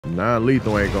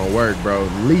Non-lethal ain't gonna work, bro.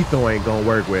 Lethal ain't gonna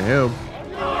work with him.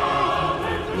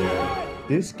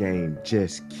 This game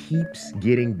just keeps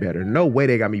getting better. No way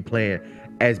they got me playing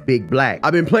as Big Black.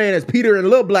 I've been playing as Peter and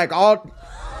Little Black all...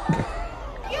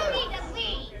 You need to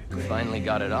leave. We finally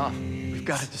got it off. We've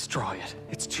got to destroy it.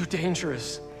 It's too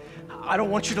dangerous. I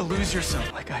don't want you to lose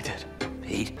yourself like I did.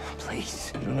 Pete,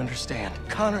 please. You don't understand.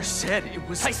 Connor said it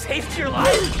was... I saved your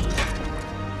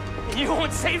life! You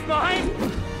won't save mine?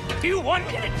 You want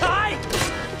me to die?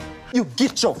 You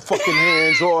get your fucking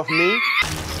hands off me!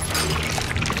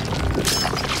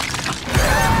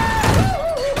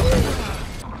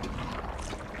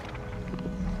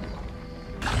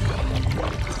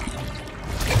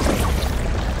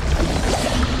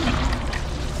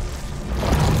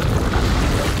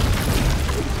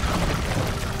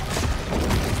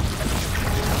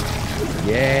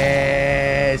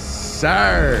 Yes,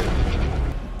 sir.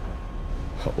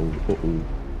 Uh-oh.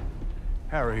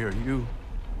 Harry, are you?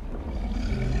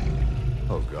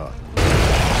 Oh, God.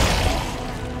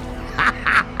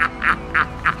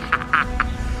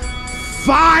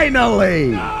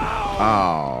 Finally! No!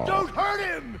 Oh. Don't hurt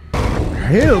him!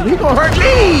 Him? He gonna hurt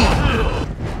me!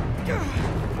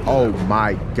 Oh,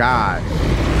 my God.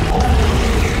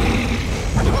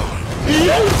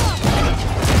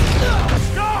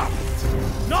 Stop!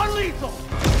 Non-lethal!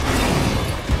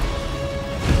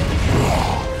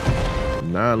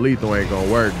 Non-lethal ain't gonna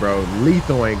work, bro.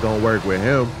 Lethal ain't gonna work with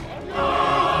him.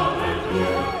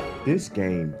 This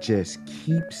game just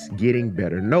keeps getting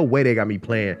better. No way they got me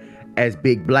playing as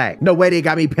Big Black. No way they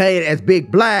got me playing as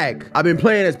Big Black. I've been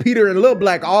playing as Peter and Little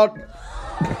Black all... You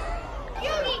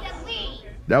need to leave.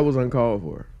 That was uncalled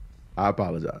for. I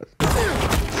apologize.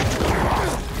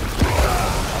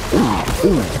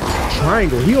 Ooh,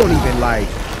 triangle. He don't even like...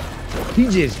 He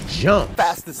just jumped.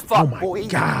 Fast as fuck, oh my boy.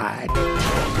 God.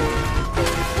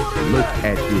 Look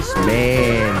at this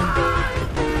man.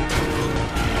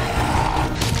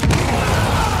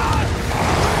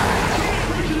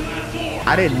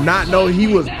 I did not know he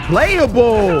was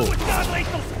playable.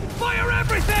 Fire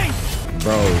everything!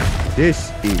 Bro,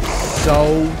 this is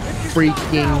so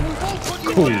freaking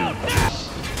cool.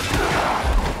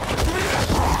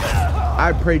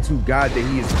 I pray to God that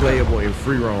he is playable in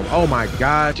free roam. Oh my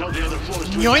God.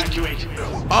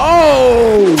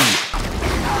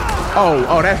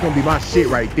 Oh, that's gonna be my shit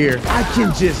right there. I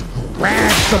can just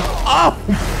grab some. Oh,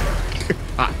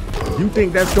 you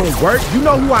think that's gonna work? You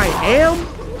know who I am?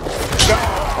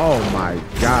 Oh my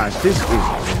gosh, this is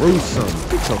gruesome.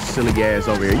 Get your silly ass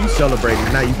over here. You celebrating,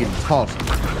 now you getting tossed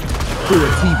through a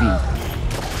TV.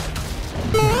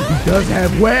 He does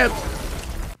have webs.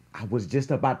 I was just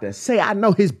about to say, I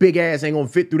know his big ass ain't gonna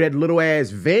fit through that little ass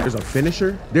vent. There's a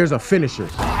finisher. There's a finisher.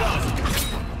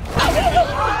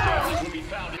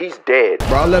 He's dead.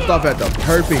 Bro, I left off at the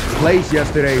perfect place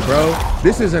yesterday, bro.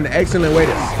 This is an excellent way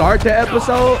to start the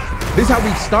episode. This is how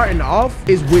we starting off,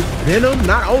 is with Venom,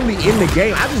 not only in the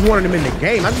game. I just wanted him in the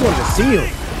game. I just wanted to see him.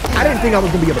 I didn't think I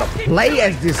was gonna be able to play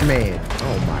as this man.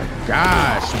 Oh my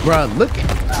gosh, bro, look at...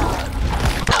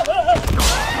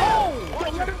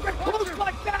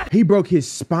 He broke his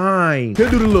spine. He'll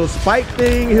do the little spike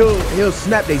thing. He'll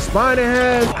snap their spine in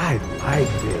half. I like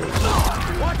this.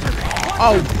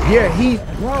 Oh yeah, he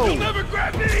bro. You'll never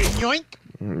grab me! Yoink!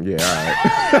 Yeah,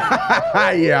 all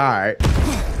right. Yeah, all right.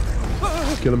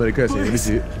 Kill him in the cutscene. Let me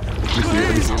see it.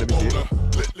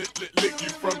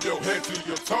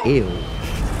 Ew.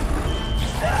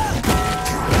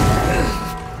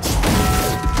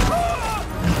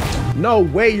 No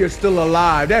way you're still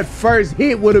alive. That first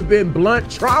hit would have been blunt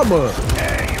trauma.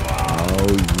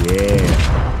 Oh,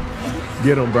 yeah.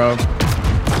 Get him, bro.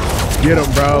 Get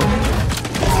him, bro.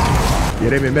 Yeah,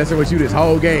 they've been messing with you this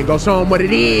whole game. Go show them what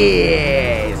it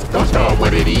is. Go show them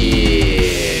what it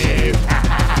is.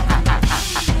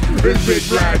 It's Big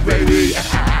Black, baby.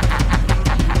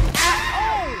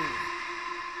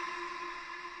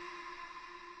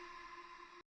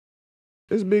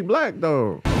 It's Big Black,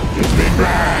 though. It's Big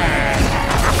Black.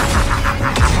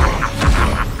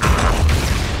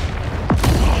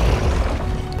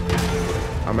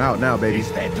 I'm out now, baby.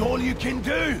 Is that all you can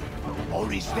do?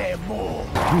 Or is there more?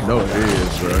 You know it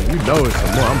is, bro. You know it's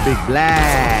some more. I'm Big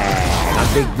Black. I'm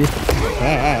Big Black.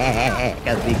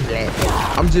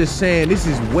 I'm just saying, this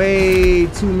is way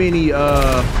too many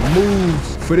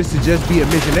moves for this to just be a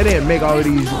mission. They didn't make all of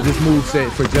this move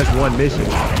set for just one mission.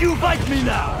 You fight me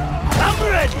now! I'm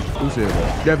ready! Who said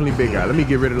that? Definitely Big Guy. Let me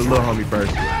get rid of the little homie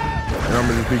first. And I'm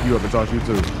gonna pick you up and toss you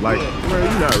too. Like, bro,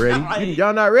 you not ready.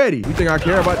 Y'all not ready. You think I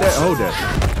care about that? Hold that.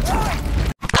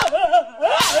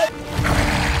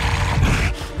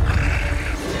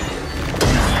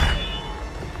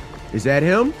 Is that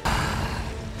him?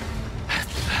 At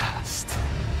last.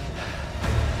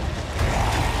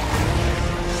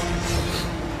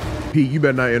 Pete, you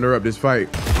better not interrupt this fight.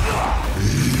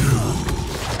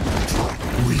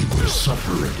 We were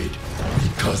separated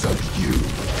because of you.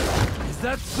 Is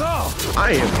that so?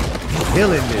 I am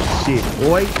killing this shit,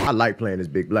 boy. I like playing this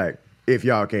Big Black, if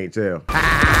y'all can't tell.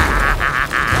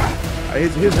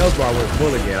 His health bar went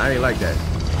full again. I ain't like that.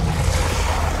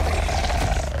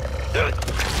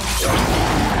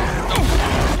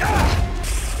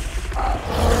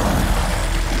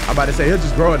 I'm about to say, he'll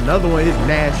just grow another one, his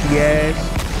nasty ass.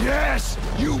 Yes,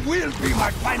 you will be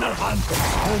my final hunt,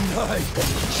 and I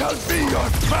shall be your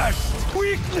first.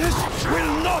 Weakness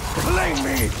will not claim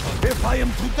me. If I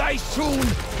am to die soon,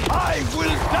 I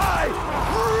will die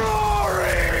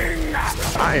roaring.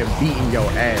 I am beating your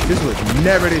ass. This was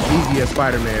never this easy as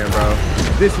Spider-Man, bro.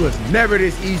 This was never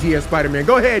this easy as Spider-Man.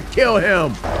 Go ahead, kill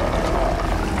him.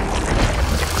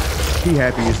 He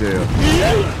happy as hell.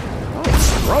 Oh,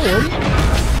 throw him.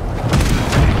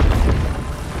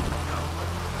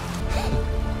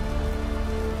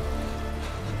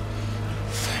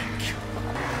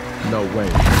 No way.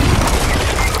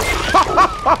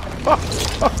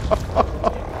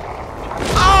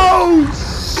 Oh,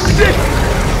 shit!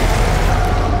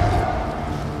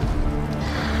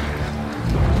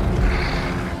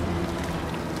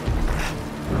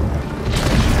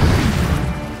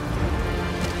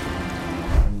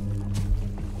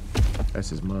 That's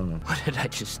his mom. What did I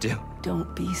just do?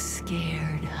 Don't be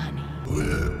scared, honey.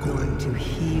 We're going to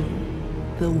heal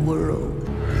the world.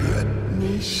 Let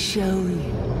me show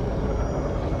you.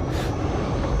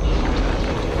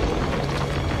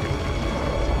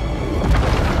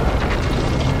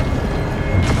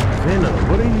 Venom,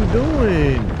 what are you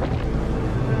doing?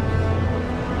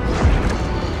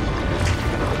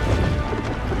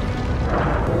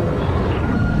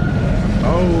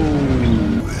 Oh.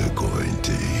 We're going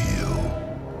to heal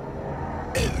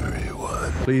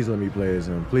everyone. Please let me play as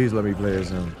him. Please let me play as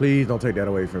him. Please don't take that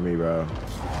away from me, bro.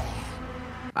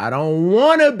 I don't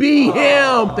want to be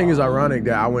him. The thing is ironic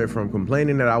that I went from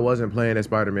complaining that I wasn't playing as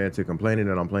Spider-Man to complaining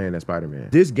that I'm playing as Spider-Man.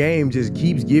 This game just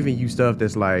keeps giving you stuff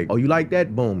that's like, oh, you like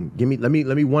that? Boom. Let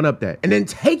me one up that. And then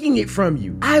taking it from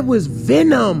you. I was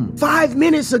Venom 5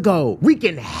 minutes ago,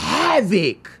 wreaking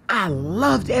havoc. I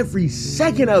loved every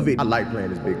second of it. I like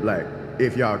playing this Big Black,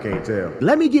 if y'all can't tell.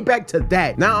 Let me get back to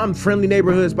that. Now I'm friendly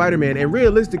neighborhood Spider-Man, and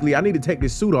realistically, I need to take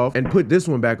this suit off and put this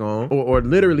one back on, or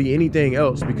literally anything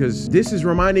else, because this is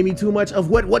reminding me too much of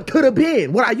what could have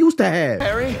been, what I used to have.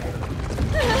 Harry?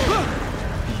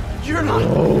 You're not...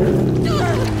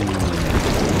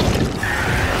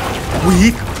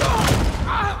 Weak.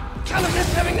 Callum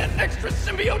is having that extra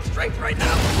symbiote strength right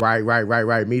now.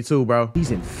 Right. Me too, bro.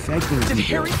 He's infecting Did people.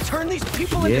 Harry turn these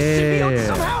people into symbiotes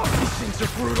somehow? These things are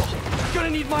brutal. Gonna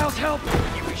need Miles' help.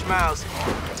 You reach Miles.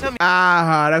 Tell me.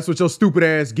 That's what your stupid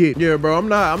ass get. Yeah, bro, I'm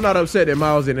not upset that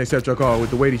Miles didn't accept your call with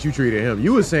the way that you treated him.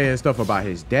 You were saying stuff about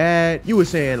his dad. You were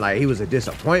saying like he was a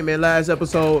disappointment last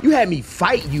episode. You had me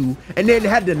fight you and then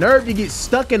had the nerve to get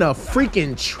stuck in a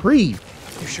freaking tree.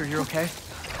 You sure you're okay?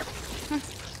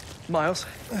 Miles,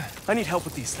 I need help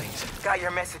with these things. Got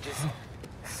your messages.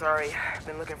 Sorry, I've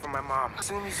been looking for my mom.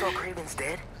 Assume you saw Kraven's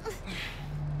dead?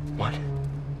 What?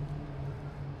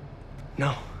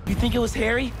 No. You think it was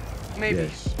Harry? Maybe.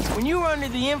 Yes. When you were under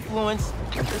the influence,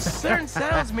 certain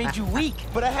sounds made you weak.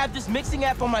 But I have this mixing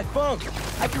app on my phone.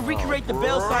 I can recreate the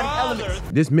bell sounding elements.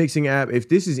 This mixing app, if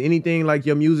this is anything like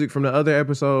your music from the other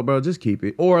episode, bro, just keep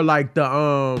it. Or like the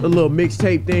little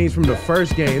mixtape things from the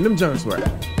first game. Them junks were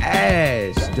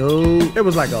ass, dude. There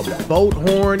was like a boat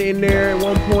horn in there at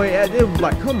one point. It was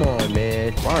like, come on,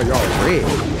 man. Why are y'all red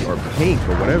or pink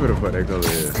or whatever the fuck that color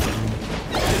is?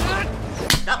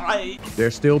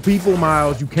 There's still people,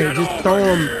 Miles. You can't just throw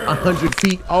them 100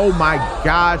 feet. Oh my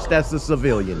gosh, that's a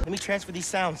civilian. Let me transfer these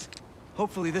sounds.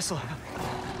 Hopefully this'll... Dude,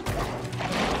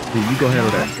 you go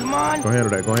handle that. Come on. Go handle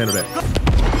that.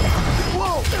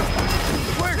 Whoa!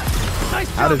 Where? Nice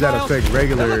How does that job, affect Miles.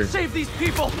 regular- Now let's save these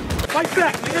people. Fight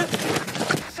back,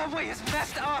 nigga. Subway is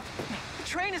messed up. The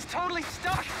train is totally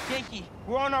stuck. Yankee,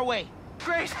 we're on our way.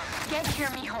 Great. Get here,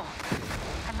 mijo.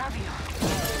 I love you.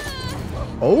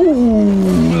 Oh.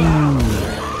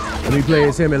 Let me play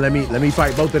as him and let me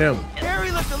fight both of them. Harry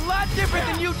looked a lot different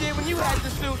than you did when you had the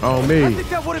suit. On I me. think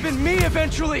that would have been me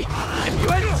eventually, if you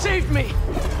hadn't saved me.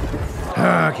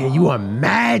 Can you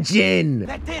imagine?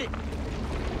 That did it.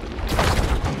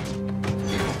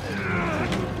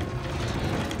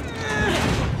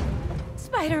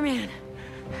 Spider-Man.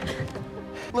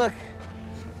 Look,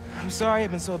 I'm sorry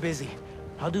I've been so busy.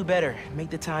 I'll do better. Make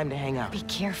the time to hang out. Be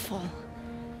careful.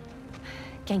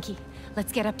 Genki,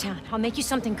 let's get uptown. I'll make you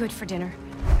something good for dinner.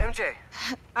 MJ.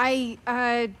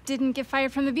 I didn't get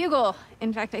fired from the Bugle.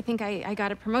 In fact, I think I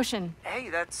got a promotion. Hey,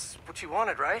 that's what you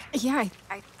wanted, right? Yeah,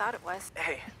 I thought it was.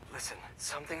 Hey, listen,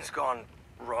 something's gone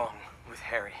wrong with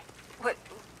Harry. What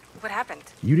happened?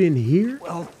 You didn't hear?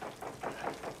 Well,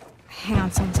 Hang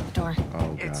on, someone's at the door.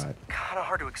 Oh, it's God. kind of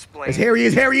hard to explain. It's Harry,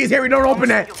 it's Harry, it's Harry. Don't open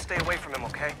that. You'll stay away from him,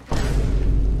 okay?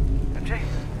 MJ?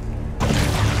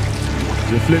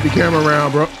 Just flip the camera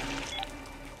around, bro.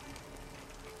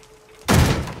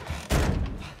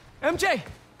 MJ!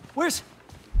 Where's...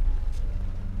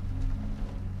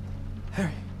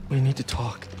 Harry, we need to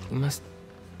talk. We must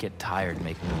get tired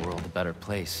making the world a better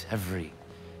place every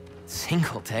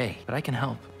single day. But I can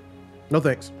help. No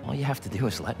thanks. All you have to do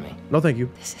is let me. No thank you.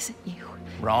 This isn't you.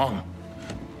 Wrong.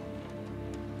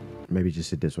 Maybe just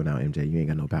sit this one out, MJ. You ain't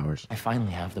got no powers. I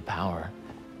finally have the power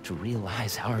to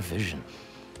realize our vision.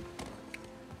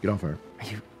 Get off her. Are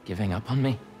you giving up on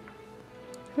me?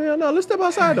 Hell no, let's step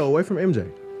outside though, away from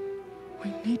MJ.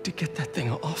 We need to get that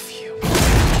thing off you.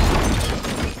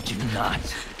 Do not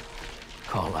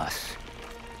call us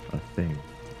A thing.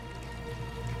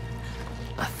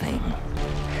 a thing.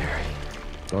 Harry.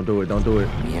 Don't do it, don't do it.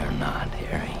 We are not,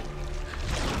 Harry.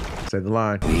 Say the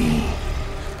line. We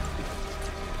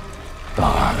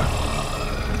are.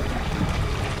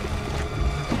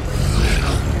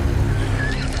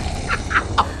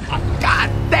 God,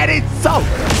 that is so.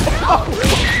 Whoa.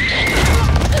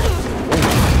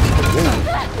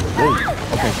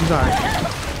 Okay, she's all right.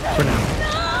 For now.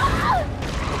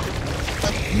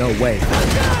 No way.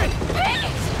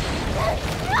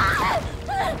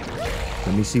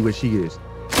 Let me see what she is.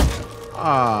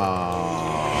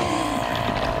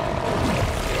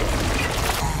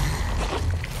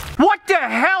 What the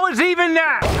hell is even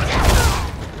that?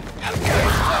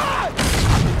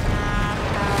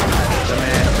 The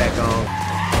mask back on.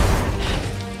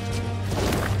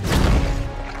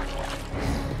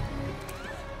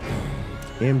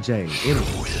 MJ. Show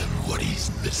him what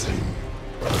he's missing.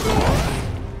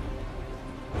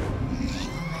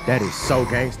 That is so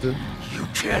gangster. You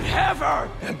can't have her,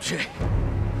 MJ.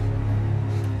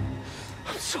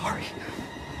 I'm sorry.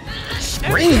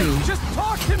 Scream. MJ, just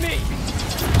talk to me.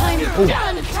 I'm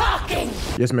done talking.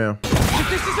 Yes, ma'am.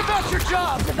 This is about your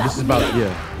job. This is about,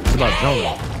 yeah. It's about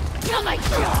Jonah. Kill my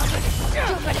job,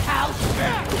 stupid house.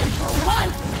 For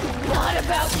once, not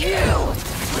about you.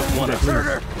 Want to hurt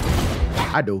her?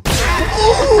 I do.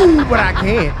 Ooh, but I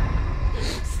can't.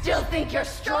 Still think you're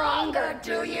stronger,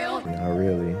 do you? Not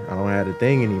really. I don't have the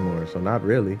thing anymore, so not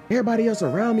really. Everybody else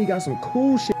around me got some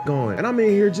cool shit going, and I'm in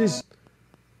here just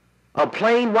A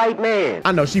plain white man.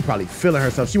 I know she probably feeling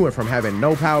herself. She went from having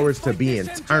no powers to being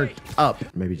turned up.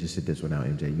 Maybe just sit this one out,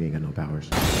 MJ. You ain't got no powers.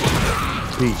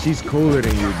 Pete, she's cooler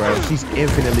than you, bro. She's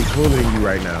infinitely cooler than you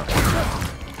right now.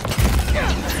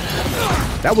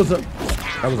 That was a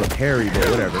parry, but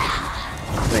whatever.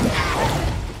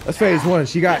 That's phase one.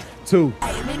 She got two. I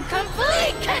am in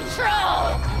complete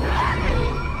control.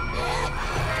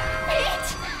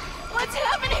 Pete, what's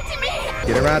happening to me?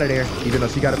 Get her out of there. Even though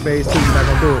she got a phase two, you're not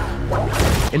gonna do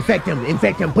it. Infect him.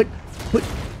 Infect him. Put.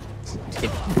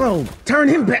 Bro, turn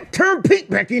him back. Turn Pete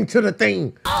back into the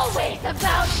thing. Always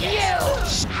about you.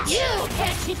 You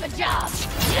can't keep a job.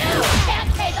 You can't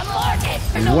pay the mortgage.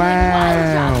 There's only one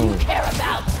job you care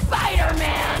about,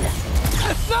 Spider-Man.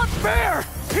 That's not fair.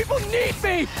 People need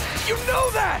me. You know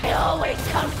that. It always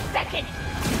comes second.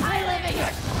 I live in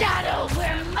your shadow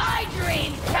where my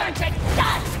dreams turn to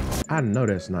dust. I know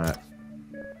that's not.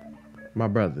 My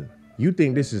brother, you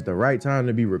think this is the right time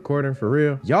to be recording for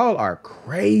real? Y'all are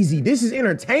crazy. This is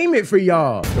entertainment for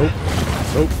y'all. Nope.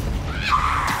 Nope.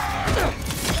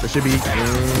 There should be.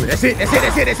 That's it. That's it.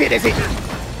 That's it. That's it. That's it.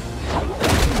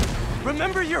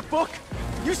 Remember your book?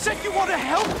 You said you want to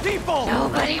help people.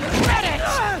 Nobody read it.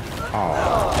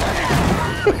 Oh.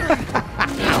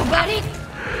 Nobody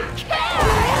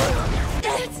cares.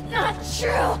 That's not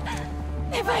true.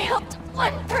 If I helped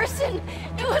one person,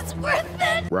 it was worth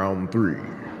it. Round 3.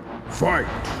 Fight.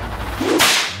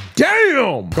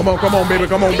 Damn! Come on, baby.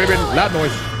 Come on, baby. Loud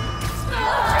noise.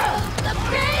 The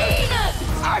pain.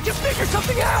 I can figure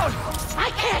something out. I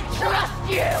can't trust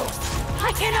you.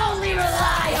 I can only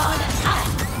rely on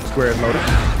us. Square is loaded.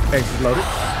 X is loaded.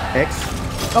 X.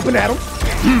 Up and at him.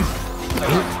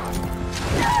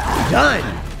 Done.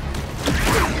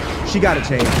 She gotta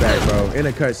change that, bro. In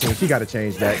a cutscene, she gotta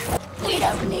change that. We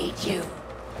don't need you.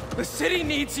 The city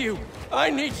needs you. I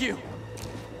need you.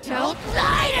 Don't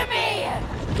lie to me.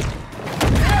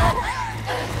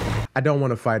 I don't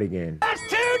want to fight again. That's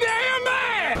too damn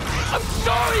bad. I'm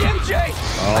sorry, MJ.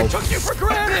 Oh. I took you for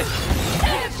granted.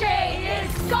 MJ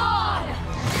is gone.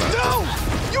 No! No!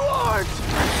 You aren't!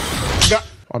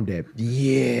 I'm dead.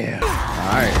 Yeah. All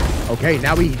right. Okay,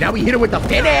 now we hit it with the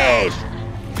finish.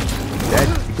 That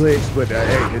glitched, but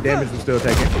hey, the damage was still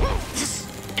taken. This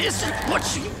isn't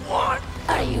what you want.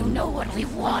 You know what we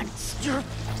want. You're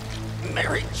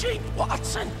Mary Jane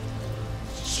Watson.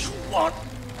 You want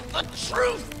the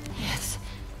truth. Yes.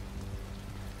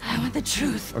 I want the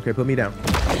truth. Okay, put me down.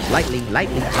 Lightly,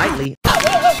 lightly, lightly.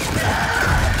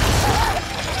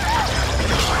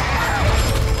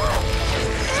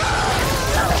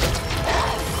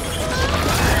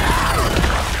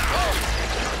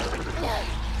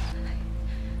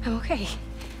 I'm okay.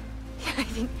 I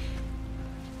think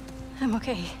I'm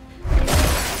okay.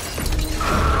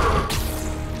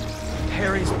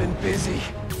 Harry's been busy.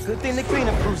 Good thing the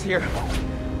cleanup crew's here.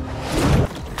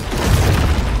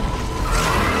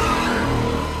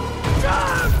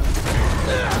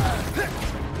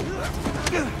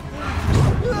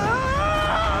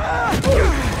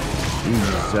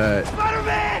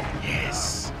 Spider-Man!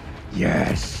 Yes.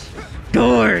 Yes.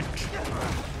 Do it.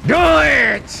 Do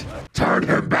it. Turn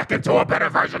him back into a better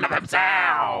version of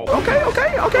himself. Okay,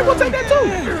 okay, okay. We'll take that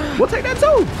too. We'll take that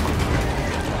too.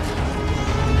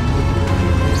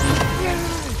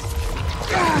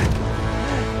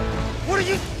 What are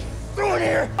you doing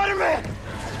here? Spider-Man!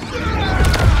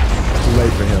 Too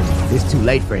late for him. It's too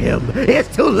late for him.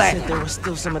 It's too late. Said there was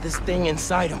still some of this thing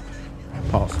inside him.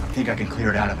 Pause. I think I can clear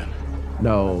it out of him.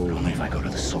 No. Only if I go to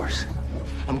the source.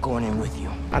 I'm going in with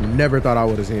you. I never thought I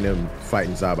would have seen them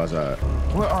fighting side by side.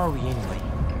 Where are we anyway?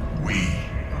 We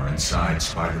are inside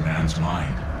Spider-Man's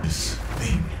mind. This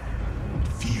thing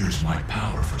fears my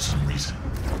power for some reason.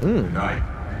 And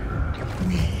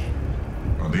we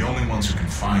are the only ones who can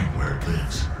find where it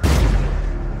lives.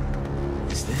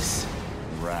 Is this?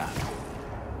 Wrath.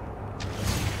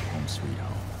 Home sweet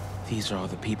home. These are all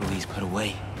the people he's put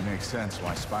away. It makes sense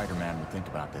why Spider-Man would think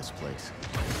about this place.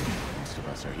 Most of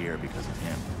us are here because of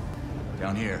him.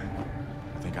 Down here,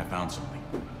 I think I found something.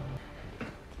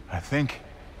 I think...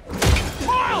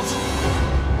 Miles!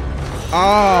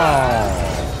 Oh.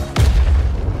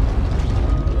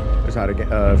 That's how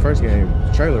the first game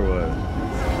trailer was.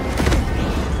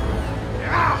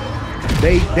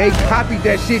 They copied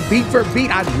that shit beat for beat.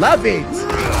 I love it.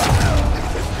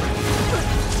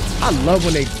 I love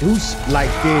when they do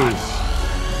like this.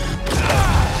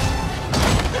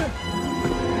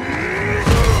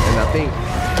 And I think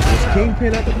was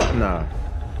Kingpin at the bottom. Nah.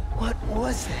 What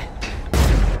was that?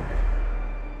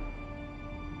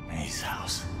 May's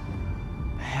house.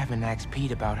 I haven't asked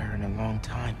Pete about her in a long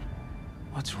time.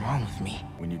 What's wrong with me?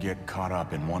 When you get caught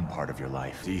up in one part of your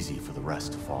life, it's easy for the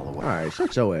rest to fall away. All right,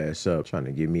 shut your ass up trying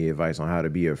to give me advice on how to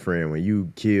be a friend when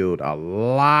you killed a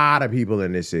lot of people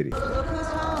in this city. Look who's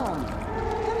home.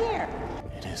 Come here.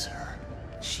 It is her.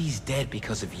 She's dead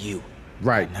because of you.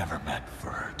 Right. I never meant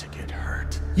for her to get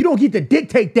hurt. You don't get to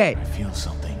dictate that. I feel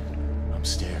something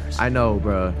upstairs. I know,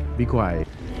 bruh. Be quiet.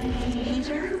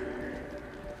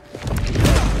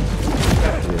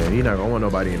 Yeah, he not gonna want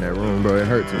nobody in that room, bro. It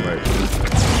hurts him right.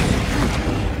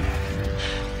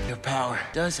 Your power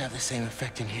does have the same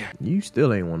effect in here. You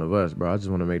still ain't one of us, bro. I just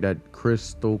want to make that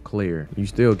crystal clear. You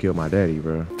still killed my daddy,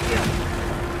 bro.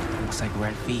 Looks like we're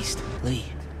at feast. Lee,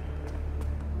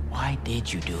 why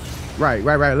did you do it? Right.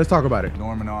 Let's talk about it.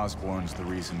 Norman Osborn's the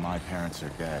reason my parents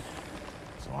are dead.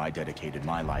 So I dedicated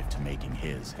my life to making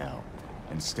his hell.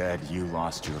 Instead, you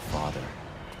lost your father.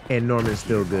 And Norman's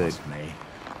still good. Lost me.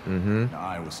 Mm-hmm.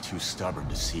 I was too stubborn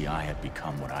to see I had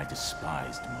become what I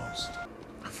despised most.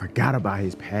 I forgot about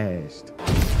his past.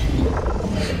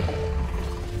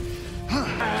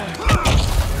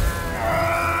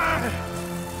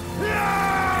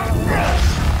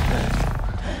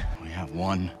 We have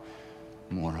one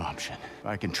more option. If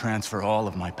I can transfer all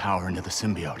of my power into the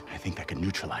symbiote, I think that could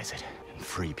neutralize it and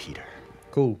free Peter.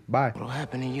 Cool. Bye. What'll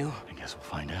happen to you? I guess we'll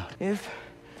find out. If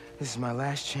this is my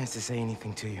last chance to say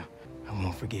anything to you, I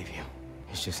won't forgive you.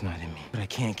 It's just not in me. But I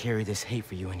can't carry this hate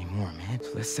for you anymore, man.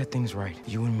 So let's set things right,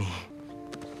 you and me.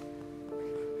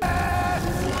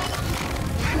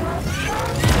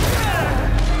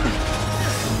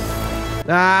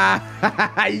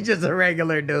 Ah, you just a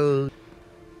regular dude.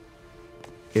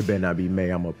 It better not be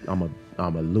May. I'ma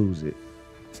lose it.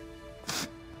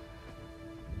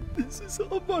 This is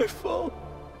all my fault.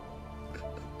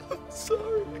 I'm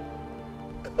sorry.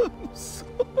 I'm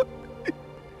sorry.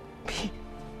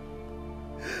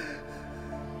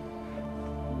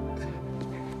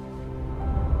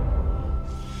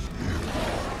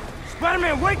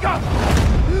 Spider-Man, wake up!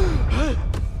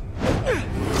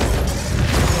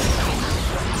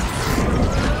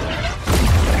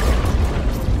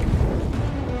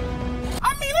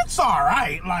 I mean, it's It's all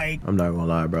right. Like, I'm not gonna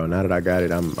lie, bro. Now that I got it,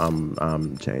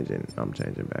 I'm changing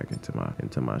back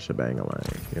into my shebang-a-lang.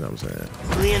 You know what I'm saying?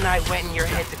 Leonite went in your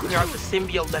head to clear out the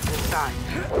symbiote that's inside.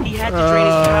 He had to drain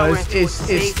his power into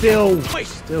it's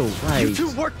still right. You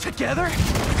two work together?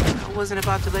 I wasn't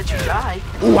about to let you die.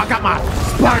 Ooh, I got my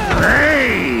Spartan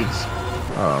Rage!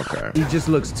 Oh, okay. He just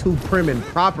looks too prim and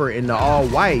proper in the all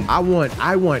white. I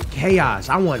want chaos.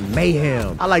 I want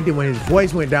mayhem. I liked it when his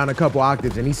voice went down a couple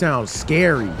octaves and he sounds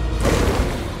scary.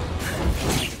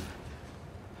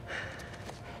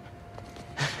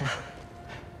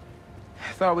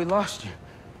 I thought we lost you.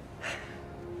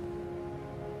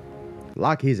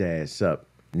 Lock his ass up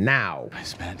now. I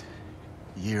spent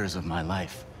years of my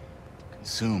life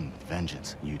consumed with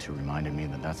vengeance. You two reminded me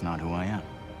that that's not who I am.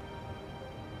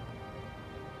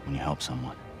 When you help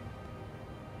someone,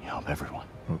 you help everyone.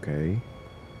 Okay.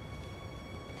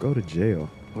 Go to jail.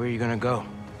 Where are you gonna go?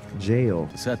 Jail.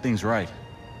 To set things right.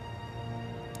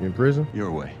 In prison?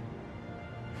 Your way.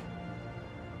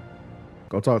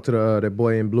 Go talk to that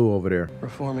boy in blue over there.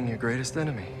 Reforming your greatest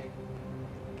enemy.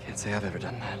 Can't say I've ever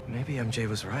done that. Maybe MJ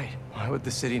was right. Why would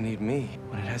the city need me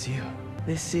when it has you?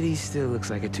 This city still looks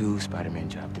like a 2 Spider-Man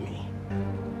job to me.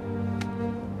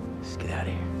 Let's get out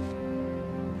of here.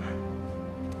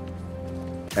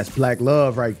 That's black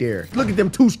love right there. Look at them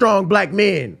 2 strong black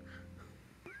men.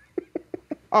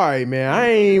 All right, man. I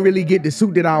ain't really get the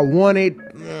suit that I wanted.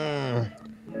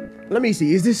 Let me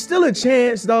see. Is this still a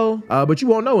chance, though? But you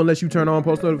won't know unless you turn on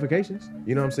post notifications.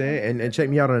 You know what I'm saying? And check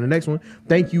me out on the next one.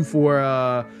 Thank you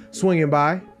for swinging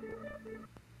by.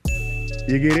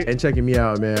 You get it? And checking me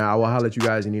out, man. I will holler at you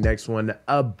guys in the next one.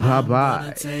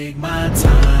 Bye-bye. Take my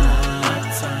time, my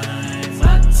time,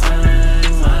 my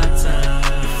time, my time.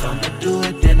 If I'ma do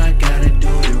it, then I gotta do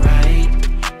it right.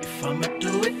 If I'ma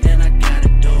do it, then I gotta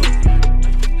do it.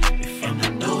 If I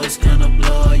know it's gonna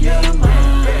blow your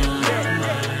mind,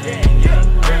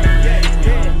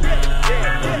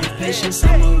 patience,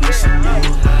 I'ma listen.